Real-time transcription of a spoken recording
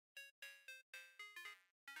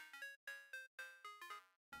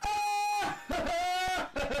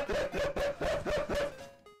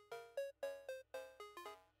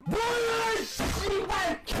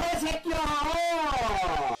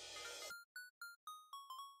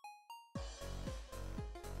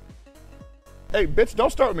Hey, bitch, don't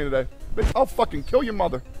start with me today. Bitch, I'll fucking kill your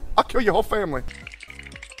mother. I'll kill your whole family.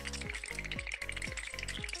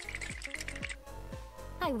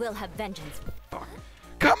 I will have vengeance. Fuck.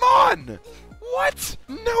 Come on! What?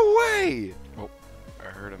 No way! Oh, I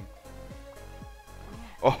heard him.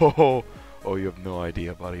 Oh, you have no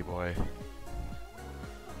idea, buddy boy.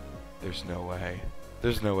 There's no way.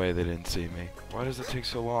 There's no way they didn't see me. Why does it take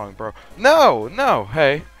so long, bro? No! No!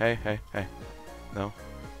 Hey. No.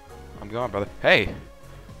 I'm gone, brother. Hey!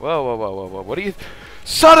 Whoa. What are you...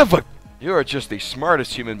 Son of a... You are just the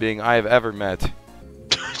smartest human being I have ever met.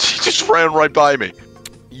 She just ran right by me.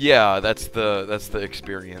 Yeah, that's the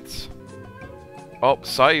experience. Oh,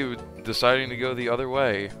 Sayu deciding to go the other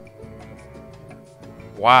way.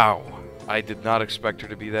 Wow. I did not expect her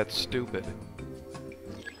to be that stupid.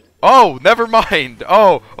 Oh, never mind.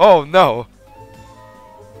 Oh, no.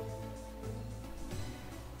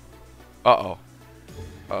 Uh-oh.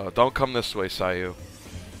 Don't come this way, Sayu.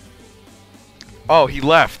 Oh, he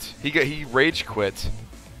left. He rage quit.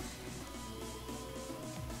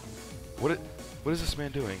 What is this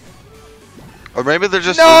man doing? Or maybe they're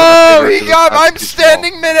just... No! I'm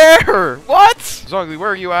standing midair! What? Zongli,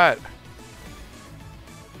 where are you at?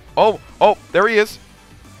 Oh, there he is.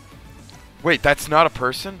 Wait, that's not a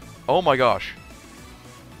person? Oh my gosh.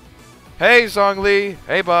 Hey, Zongli.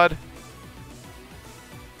 Hey, bud.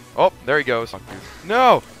 Oh, there he goes.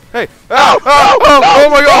 No! Hey! Oh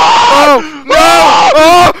my gosh! Oh!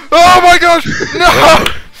 No! Oh my gosh! No!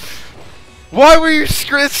 Why were you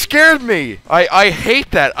scared? It scared me. I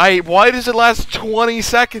hate that. Why does it last 20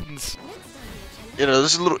 seconds? You know,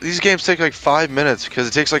 these games take like 5 minutes because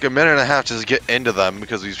it takes like a minute and a half to just get into them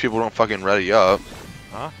because these people don't fucking ready up.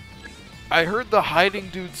 Huh? I heard the hiding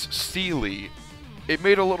dude's steely. It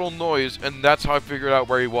made a little noise, and that's how I figured out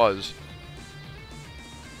where he was.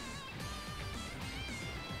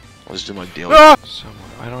 I'll just do my deal. Ah! Somewhere.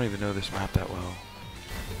 I don't even know this map that well.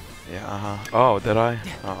 Yeah, Oh, did I?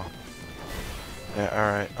 Oh.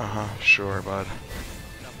 Yeah, alright, sure, bud.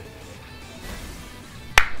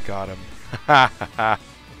 Got him.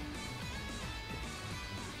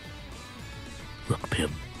 Look,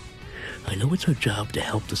 Pim, I know it's our job to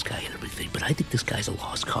help this guy and everything, but I think this guy's a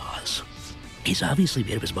lost cause. He's obviously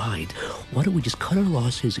made up his mind. Why don't we just cut our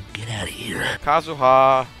losses and get out of here?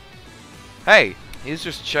 Kazuha! Hey, he's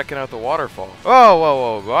just checking out the waterfall.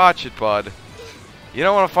 Whoa, watch it, bud. You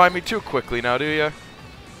don't want to find me too quickly now, do you?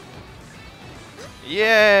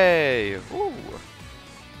 Yay! Ooh.